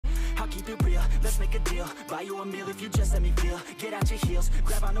keep it real, let's make a deal. Buy you a meal if you just let me feel. Get out your heels,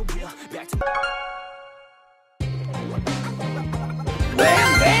 grab on the wheel. Back to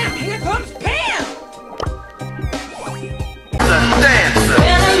Bam, bam, here comes Pam! The dancer!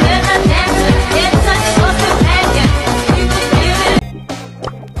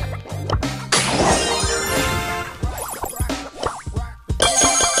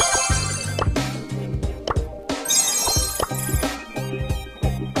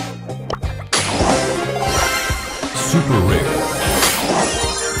 Super rare.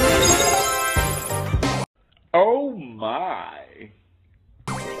 Oh my!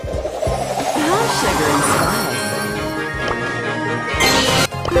 How sugar and spice.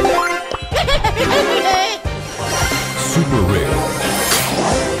 Super rare.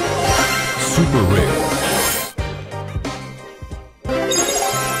 Super rare.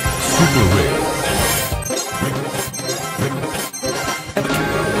 Super rare.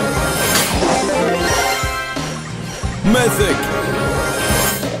 Mythic.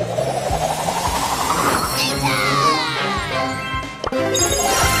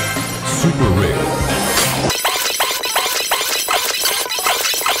 Super rare.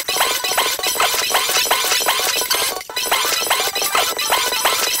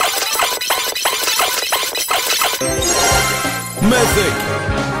 Mythic.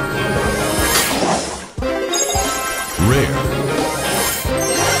 Rare.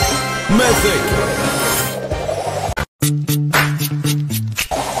 Mythic.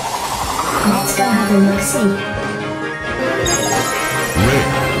 Let's go have a look-see. Rare.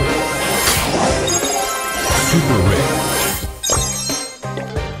 Super rare.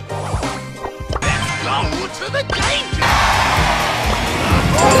 Go to the danger!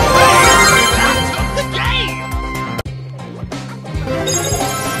 The game!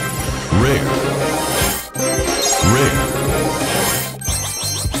 Rare. Rare.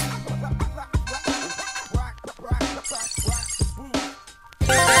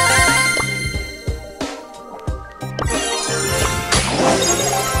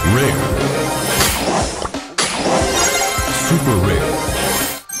 Rare. Super rare.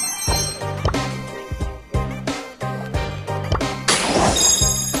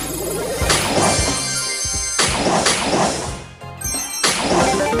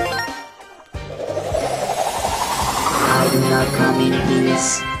 I do not come in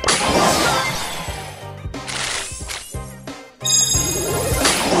peace.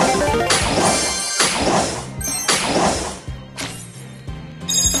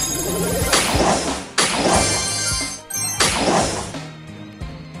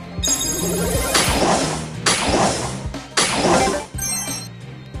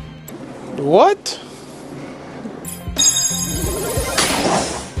 What?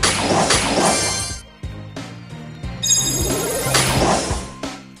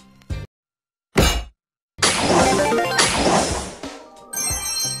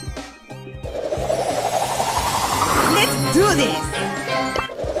 Let's do this!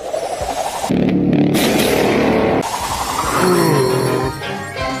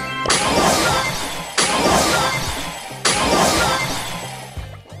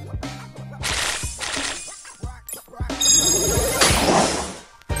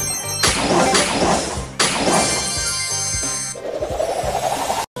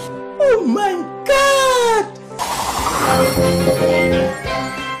 Oh my god!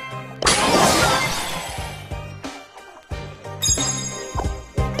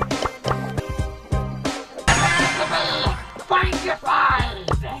 Find your find!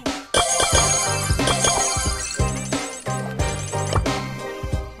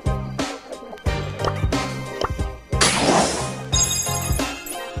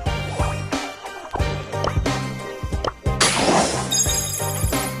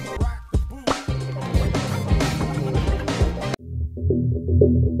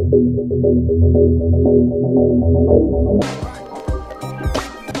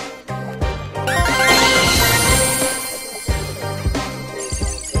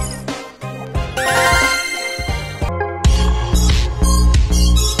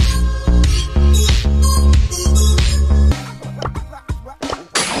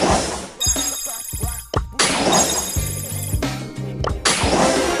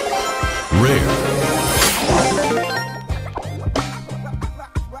 Rare.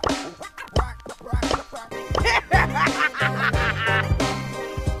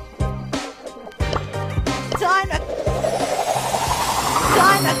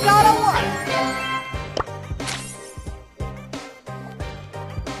 Time to go to work!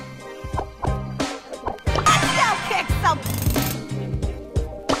 Let's go kick some...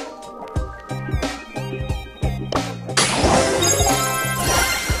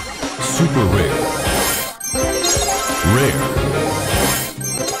 Super rare. Rare.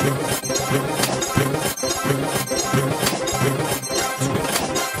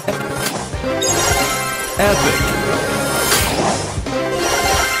 Epic.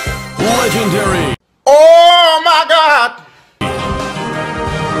 Legendary. Oh my God!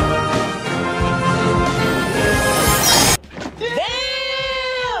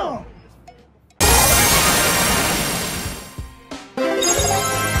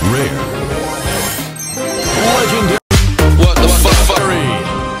 Rare. Legendary. What the fuck?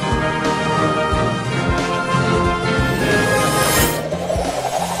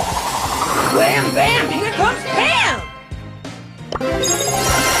 Wham bam, here comes Pam!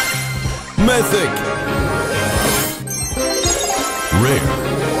 Mythic. Rare.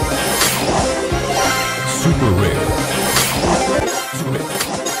 Super rare.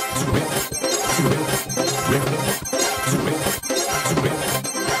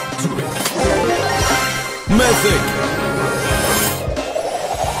 Mythic.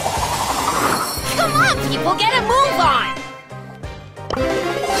 Come on, people, get a move on!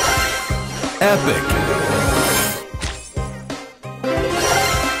 Epic.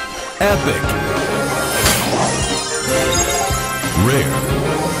 Epic. Rare.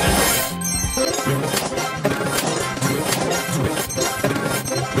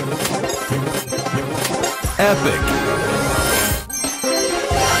 Epic.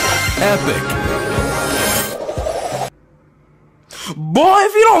 Epic. Boy,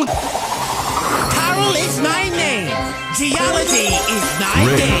 if you don't... Carol is my name. Geology is my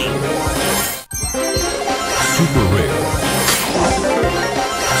Rare. game. Super rare.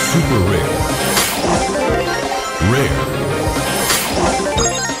 Super rare. Rare.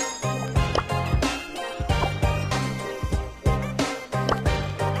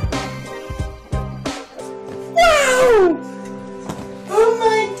 Wow! Oh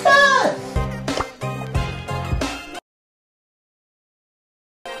my God!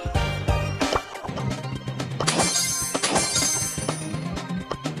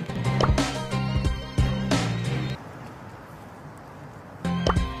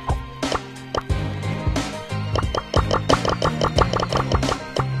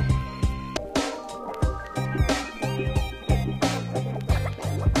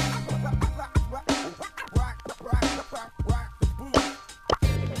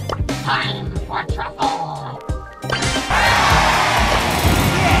 Time for truffle.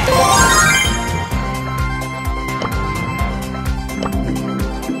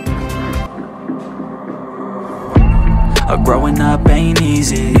 Growing up ain't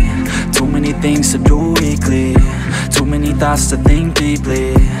easy. Too many things to do weekly. Too many thoughts to think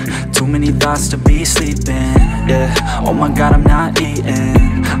deeply. Too many thoughts to be sleeping. Yeah, oh my God, I'm not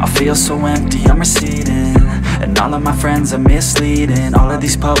eating. I feel so empty, I'm receding. And all of my friends are misleading. All of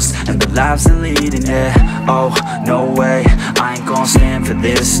these posts and the lives they're leading. Yeah, oh, no way, I ain't gon' stand for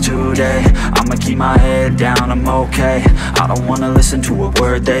this today. I'ma keep my head down, I'm okay. I don't wanna listen to a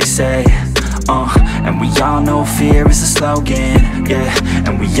word they say. And we all know fear is a slogan, yeah.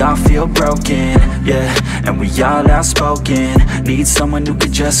 And we all feel broken, yeah. And we all outspoken. Need someone who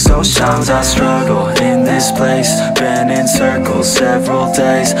could just go shout. Sometimes I struggle in this place. Been in circles several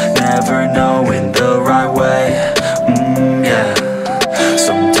days. Never knowing the right way, yeah.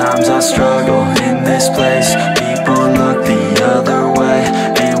 Sometimes I struggle in this place. People look the other way.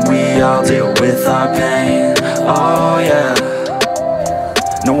 And we all deal with our pain, oh yeah.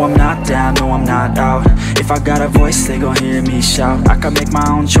 No, I'm not down, no, I'm not out. If I got a voice, they gon' hear me shout. I can make my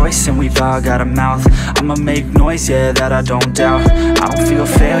own choice and we've all got a mouth. I'ma make noise, yeah, that I don't doubt. I don't feel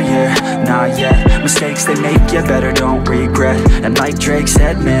failure, not yet. Mistakes they make, you better don't regret. And like Drake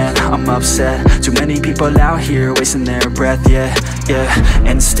said, man, I'm upset. Too many people out here wasting their breath, yeah, yeah.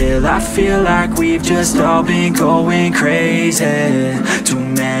 And still I feel like we've just all been going crazy. Too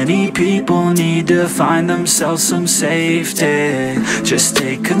many people need to find themselves some safety. Just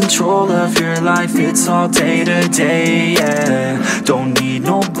take control of your life, it's all day to day, yeah. Don't need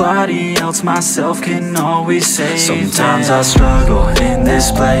nobody else, myself can always save. Sometimes I struggle in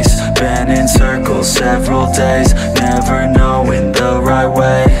this place. Been in circles several days. Never knowing the right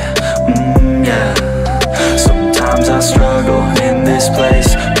way, yeah. Sometimes I struggle in this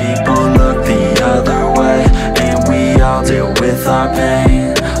place. People look the other way. And we all deal with our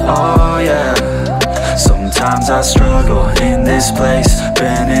pain, oh yeah. Sometimes I struggle in this place.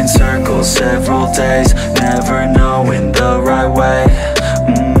 Been in circles several days. Never knowing the right way,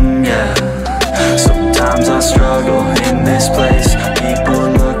 yeah. Sometimes I struggle in this place. People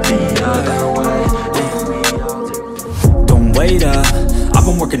look the other way. Don't wait up, I've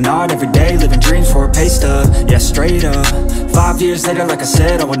been working hard every day. Living dreams for a pay stub, yeah, straight up. 5 years later, like I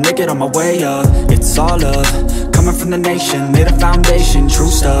said, I would make it on my way up. It's all love, coming from the nation, laid a foundation, true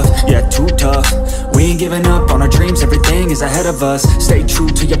stuff, yeah, too tough. We ain't giving up on our dreams, everything is ahead of us. Stay true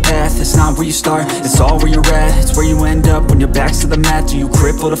to your path, it's not where you start, it's all where you're at. It's where you end up when your back's to the mat. Do you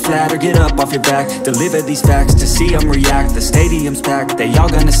cripple or flat or get up off your back? Deliver these facts to see them react. The stadium's packed, they all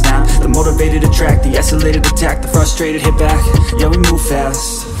gonna snap. The motivated attract, the escalated attack. The frustrated hit back, yeah, we move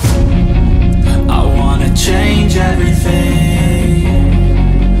fast. I wanna change everything,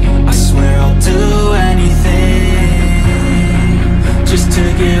 I swear I'll do anything just to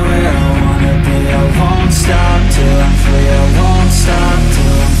get where I wanna be. I won't stop till I'm free, I won't stop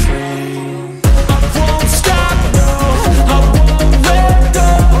till I'm free. I won't stop, no, I won't let go.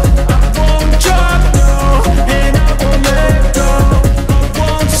 I won't drop, no, and I won't let go. I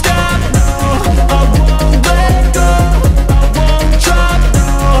won't stop, no, I won't let go. I won't drop, no,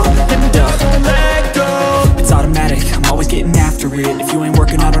 and I won't let go. It's automatic, I'm always getting after it. If you ain't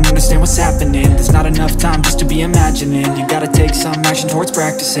working, I don't understand what's happening. There's not enough time just to be imagining. You gotta take some action towards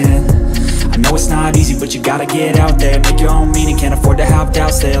practicing. I know it's not easy, but you gotta get out there. Make your own meaning, can't afford to have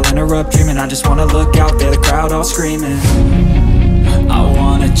doubts. They'll interrupt dreaming, I just wanna look out there. The crowd all screaming. I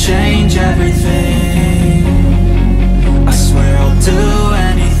wanna change everything, I swear I'll do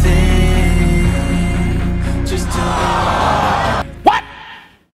anything just to... What?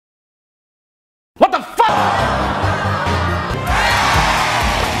 What the fuck?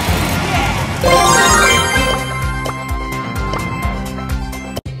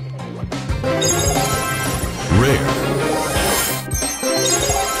 Rare.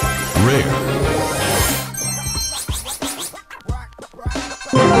 Rare.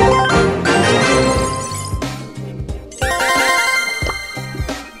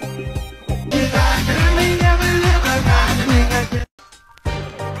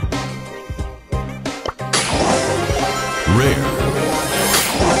 Rare.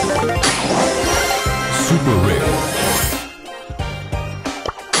 Super rare.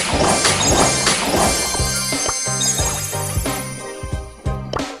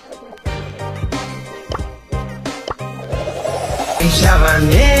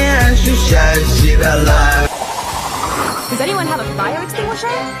 Does anyone have a fire extinguisher?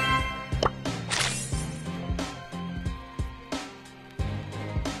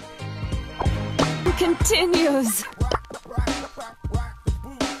 Continues.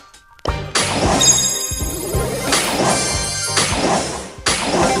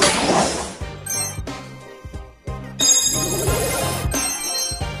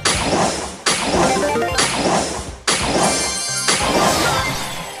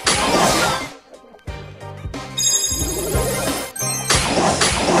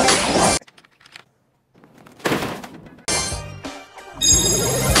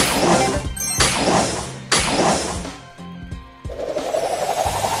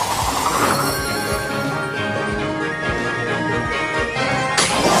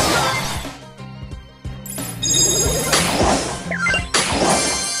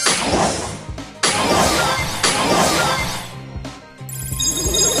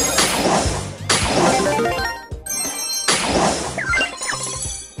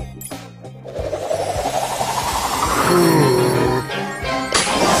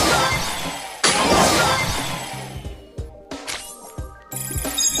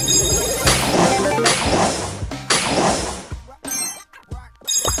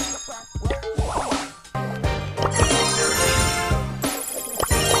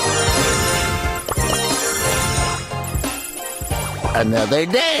 Another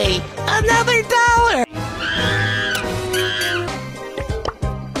day, another dollar.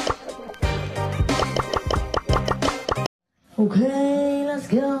 Okay, let's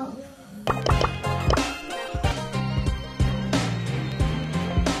go.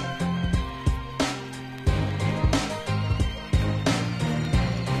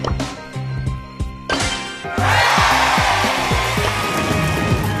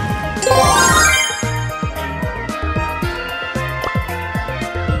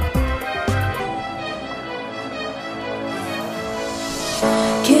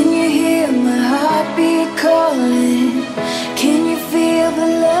 Can you hear my heartbeat calling? Can you feel the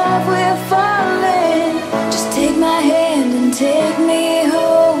love we're falling? Just take my hand and take me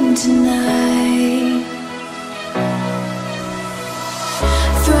home tonight.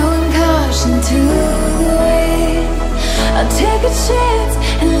 Throwing caution to the wind, I'll take a chance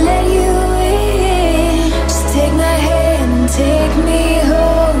and let you in. Just take my hand and take me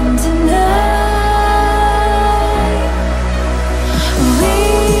home tonight.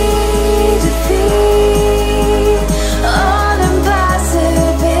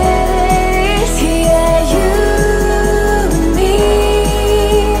 Yeah.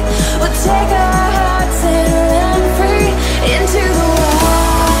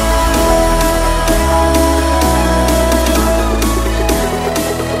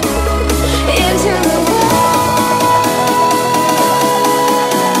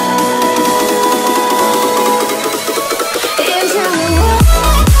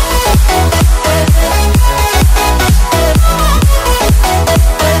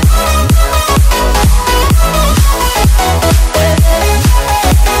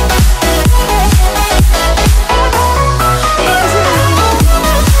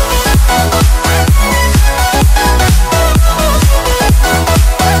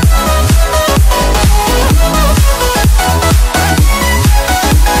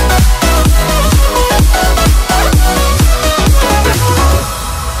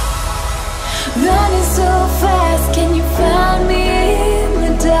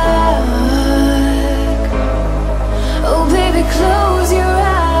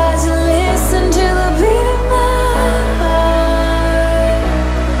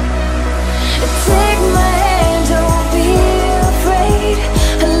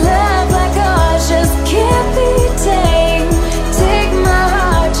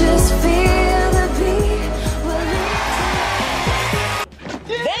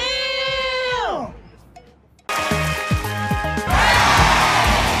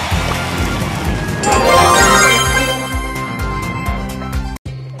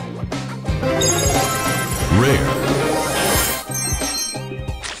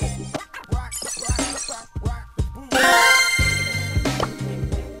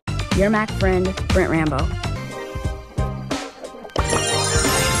 Your Mac friend, Brent Rambo.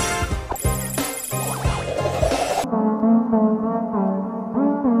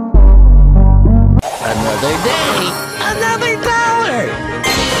 Another day, another dollar!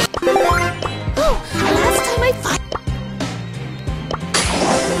 Oh, last time I fought.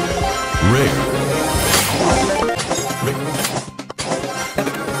 Rare.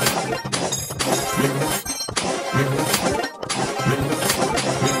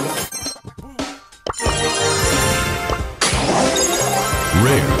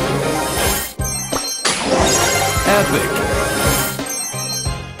 Rare. Epic.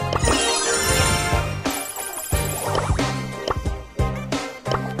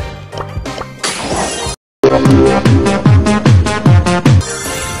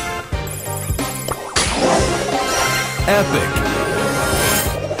 Epic.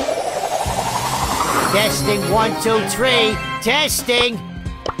 Testing 1, 2, 3. Testing.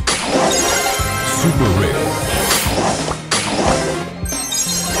 Super rare.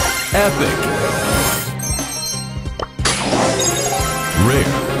 Epic.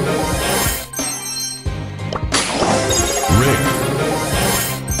 Rare. Rare.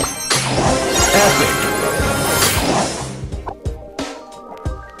 Epic.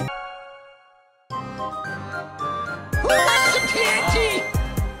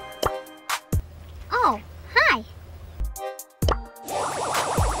 Oh, hi.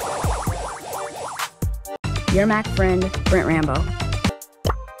 Your Mac friend, Brent Rambo.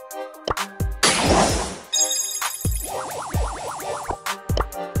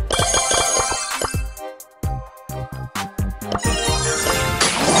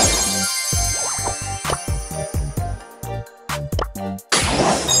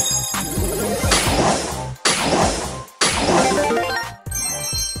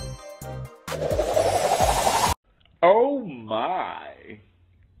 Oh my.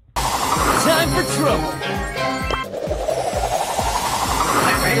 Time for trouble.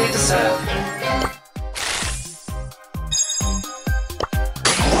 I'm ready to serve.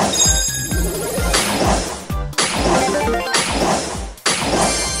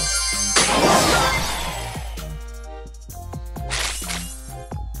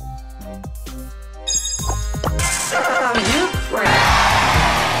 You crap.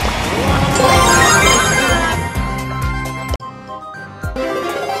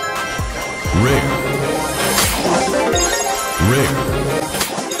 Rare. Rare.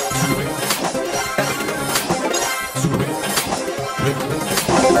 Super rare. Super rare.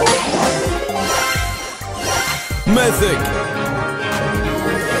 Mythic.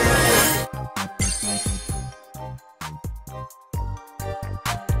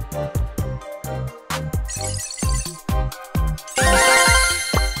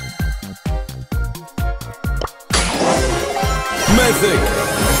 Mythic.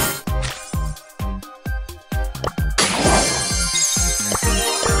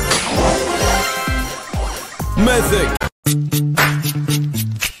 Mythic.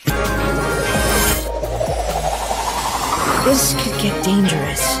 This could get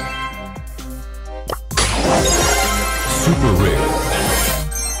dangerous. Super rare.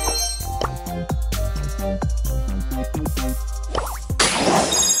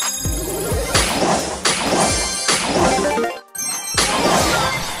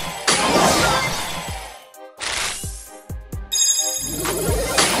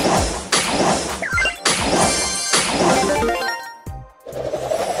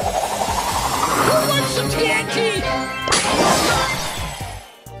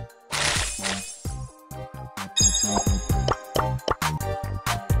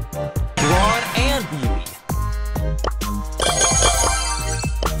 Brawn and beauty.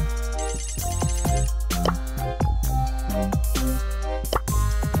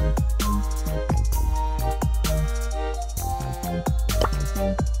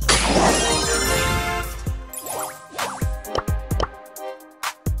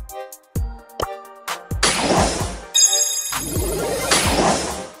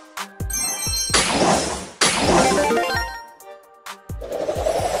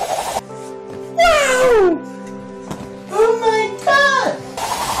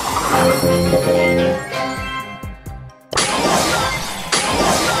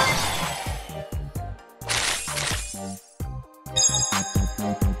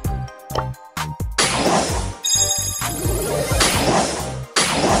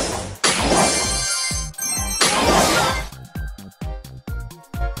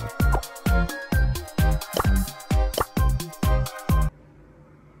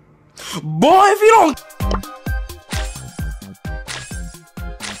 Boy, if you don't...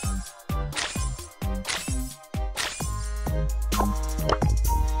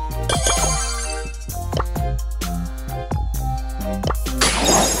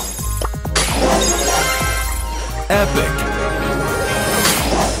 Epic.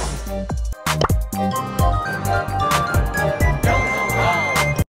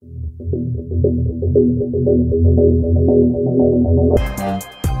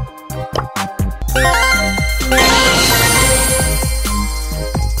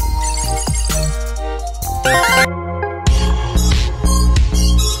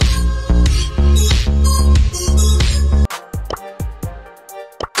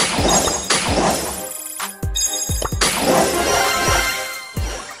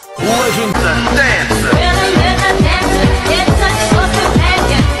 Legend Dancer.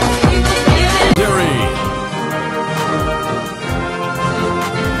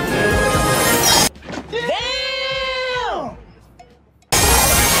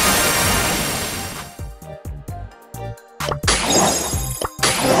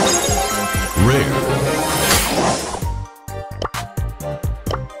 Rare.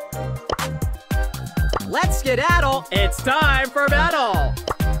 Let's skedaddle. It's time for battle.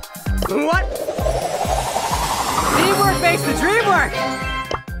 What? Teamwork makes the dream work.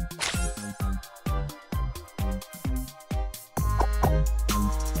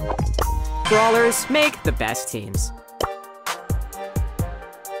 Brawlers make the best teams.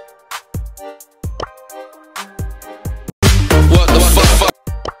 What the fuck?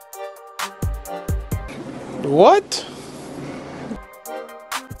 What?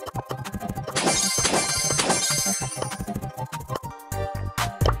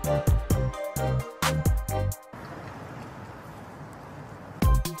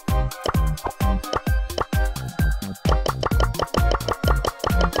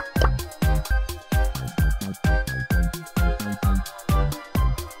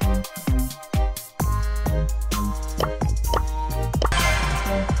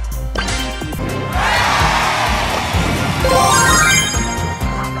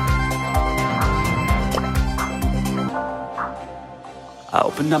 I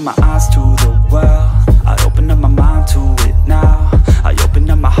open up my eyes to the world, I open up my mind to it now. I open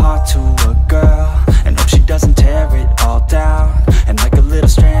up my heart to a girl, and hope she doesn't tear it all down. And like a little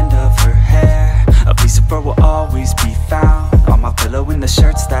strand of her hair, a piece of her will always be found on my pillow in the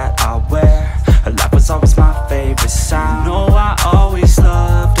shirts that I wear. Her laugh was always my favorite sound. You know I always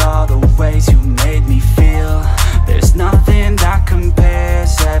loved all the ways you made me feel. There's nothing that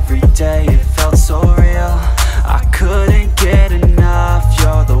compares, every day it felt so real. I couldn't get enough,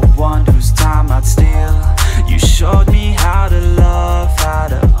 you're the one whose time I'd steal. You showed me how to love, how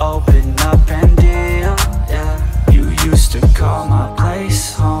to open up and deal, yeah. You used to call my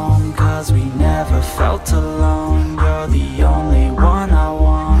place home, cause we never felt alone. You're the only one I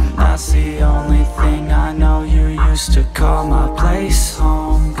want, that's the only thing I know. You used to call my place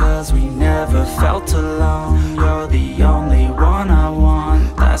home, cause we never felt alone. You're the only one I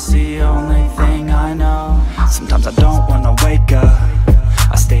want, that's the only thing I know. Sometimes I don't wanna wake up,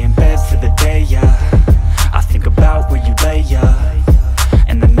 I stay in bed for the day, yeah. I think about where you lay, yeah,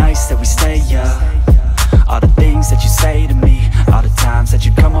 and the nights that we stay, yeah. All the things that you say to me, all the times that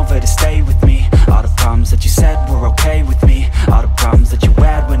you come over to stay with me, all the problems that you said were okay with me, all the problems that you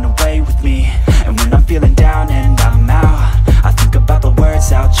had went away with me. And when I'm feeling down and I'm out, I think about the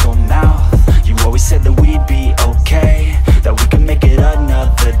words out your mouth. You always said that we'd be okay, that we could make it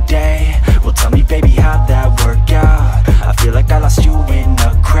another day. Well, tell me, baby, how'd that work out? I feel like I lost you in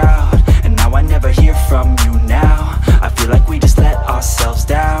a crowd, and now I never hear from you now. I feel like we just let ourselves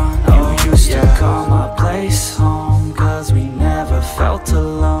down. You used to call my place home, cause we never felt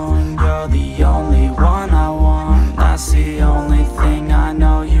alone. You're the only one I want, that's the only thing I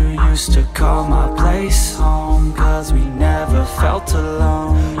know. You used to call my place home, cause we never felt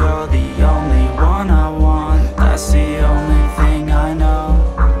alone. You're the only one I want, that's the only thing I know.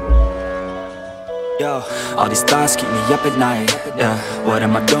 Yo, all these thoughts keep me up at night, yeah. What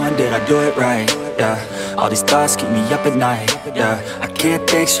am I doing, did I do it right, yeah. All these thoughts keep me up at night, yeah. I can't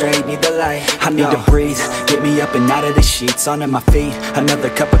think straight, need the light. I need to breathe, get me up and out of the sheets, onto my feet. Another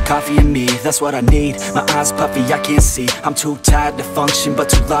cup of coffee and me, that's what I need. My eyes puffy, I can't see, I'm too tired to function, but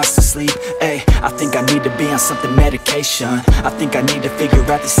too lost to sleep. Ay, I think I need to be on something medication. I think I need to figure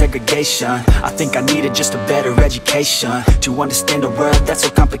out the segregation. I think I needed just a better education to understand a world that's so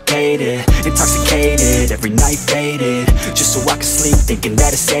complicated. Intoxicated, every night faded, just so I can sleep thinking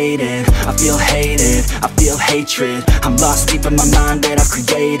that it's Satan. I feel hated, I feel hatred, I'm lost deep in my mind that I've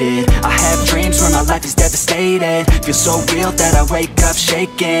created. I have dreams where my life is devastated, feel so real that I wake up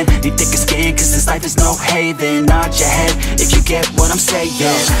shaking. Need thicker skin cause this life is no haven. Nod your head if you get what I'm saying.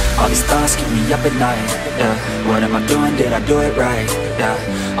 All these thoughts keep me up at night, yeah. What am I doing, did I do it right,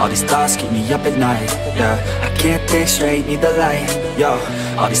 yeah. All these thoughts keep me up at night, yeah. I can't think straight, need the light, yo.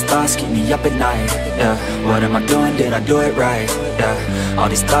 All these thoughts keep me up at night, yeah. What am I doing, did I do it right, yeah. All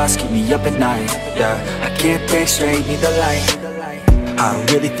these thoughts keep me up at night, yeah. I can't think straight, need the light. I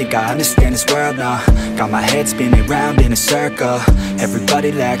don't really think I understand this world now. Got my head spinning round in a circle.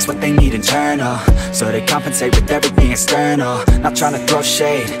 Everybody lacks what they need internal, so they compensate with everything external. Not trying to throw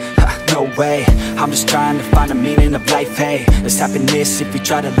shade, no way. I'm just trying to find the meaning of life, hey. There's happiness if you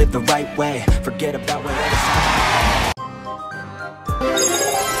try to live the right way. Forget about what others.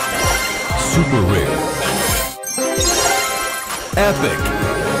 Super rare. Epic.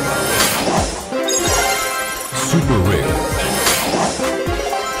 Super rare.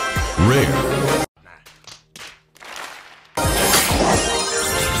 Rare.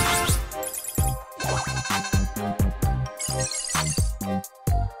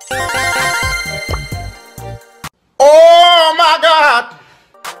 Oh my God!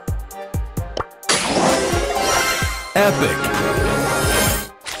 Epic.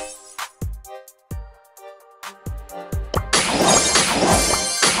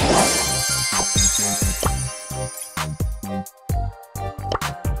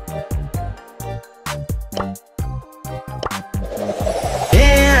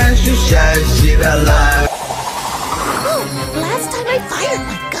 Last time I fired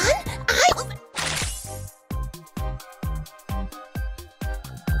my gun, I was...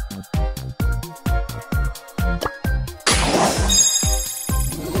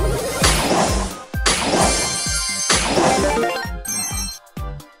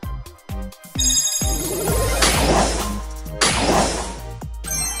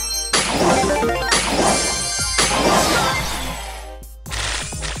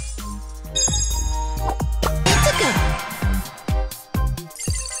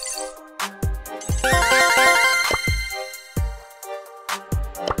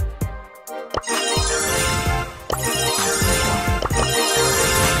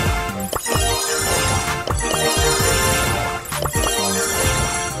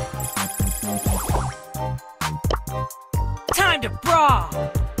 Time to brawl!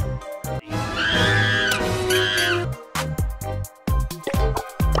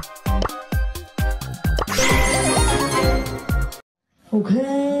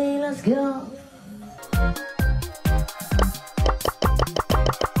 Okay, let's go.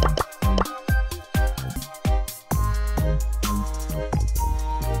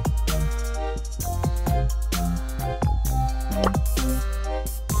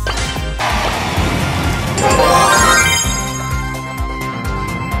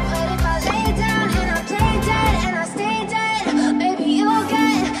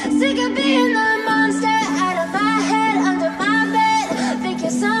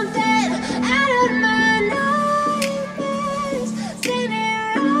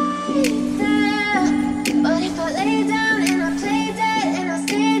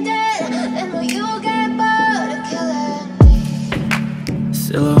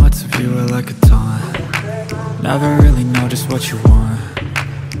 Silhouettes of you are like a taunt. Never really know just what you want.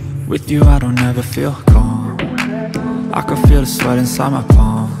 With you I don't ever feel calm. I can feel the sweat inside my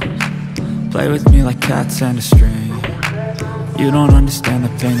palms. Play with me like cats and a string. You don't understand the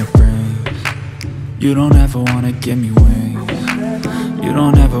pain it brings. You don't ever wanna give me wings. You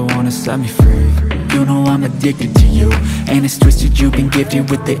don't ever wanna set me free. You know I'm addicted to you, and it's twisted, you've been gifted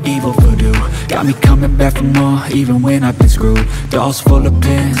with the evil voodoo. Got me coming back for more, even when I've been screwed. Dolls full of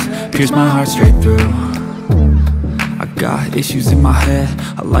pins, pierce my heart straight through. I got issues in my head,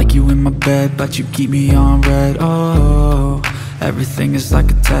 I like you in my bed, but you keep me on red. Oh, everything is like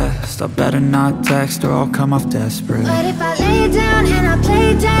a test, I better not text or I'll come off desperate. But if I lay down and I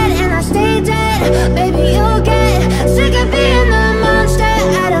play dead and I stay dead, baby you'll get sick of being the monster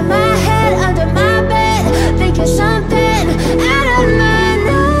out of my head, under my bed, thinking something out of my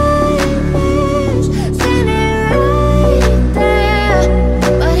nightmares, standing right there.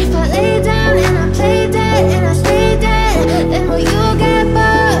 But if I lay down and I play dead and I stay dead, then will you get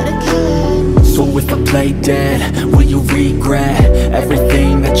bored of killing? So if I play dead, will you regret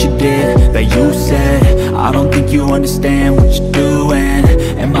everything that you did, that you said? I don't think you understand what you're doing,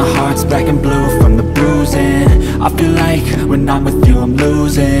 and my heart's black and blue from the bruising. I feel like when I'm with you I'm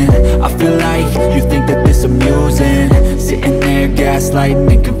losing. I feel like you think that this amusing, sitting there gaslighting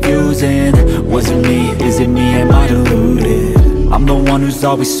and confusing. Was it me? Is it me? Am I deluded? I'm the one who's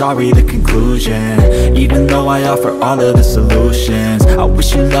always sorry, the conclusion. Even though I offer all of the solutions, I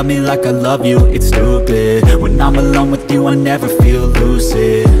wish you loved me like I love you, it's stupid. When I'm alone with you I never feel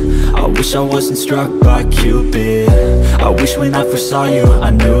lucid. I wish I wasn't struck by Cupid. I wish when I first saw you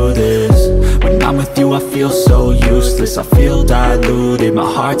I knew this. When I'm with you I feel so useless, I feel diluted,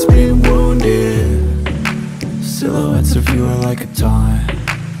 my heart's been wounded. Silhouettes of you are like a taunt.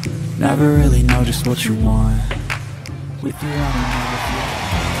 Never really know just what you want. With you I don't know if you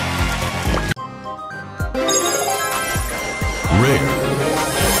Rare.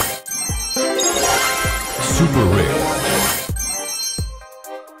 Super rare.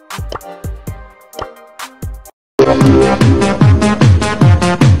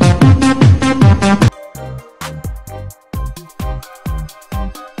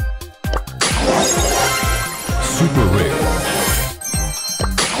 Super rare.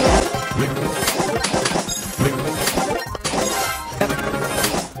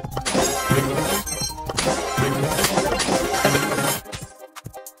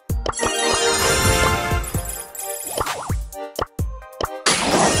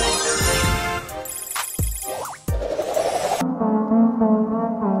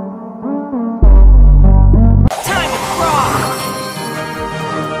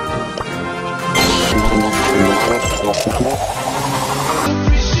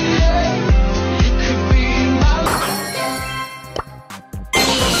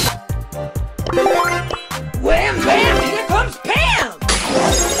 Wham bam! Here comes Pam!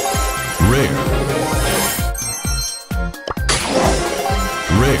 Rare.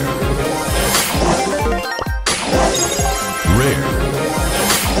 Rare. Rare.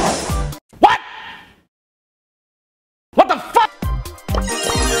 What? What the fuck?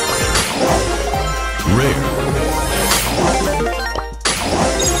 Rare.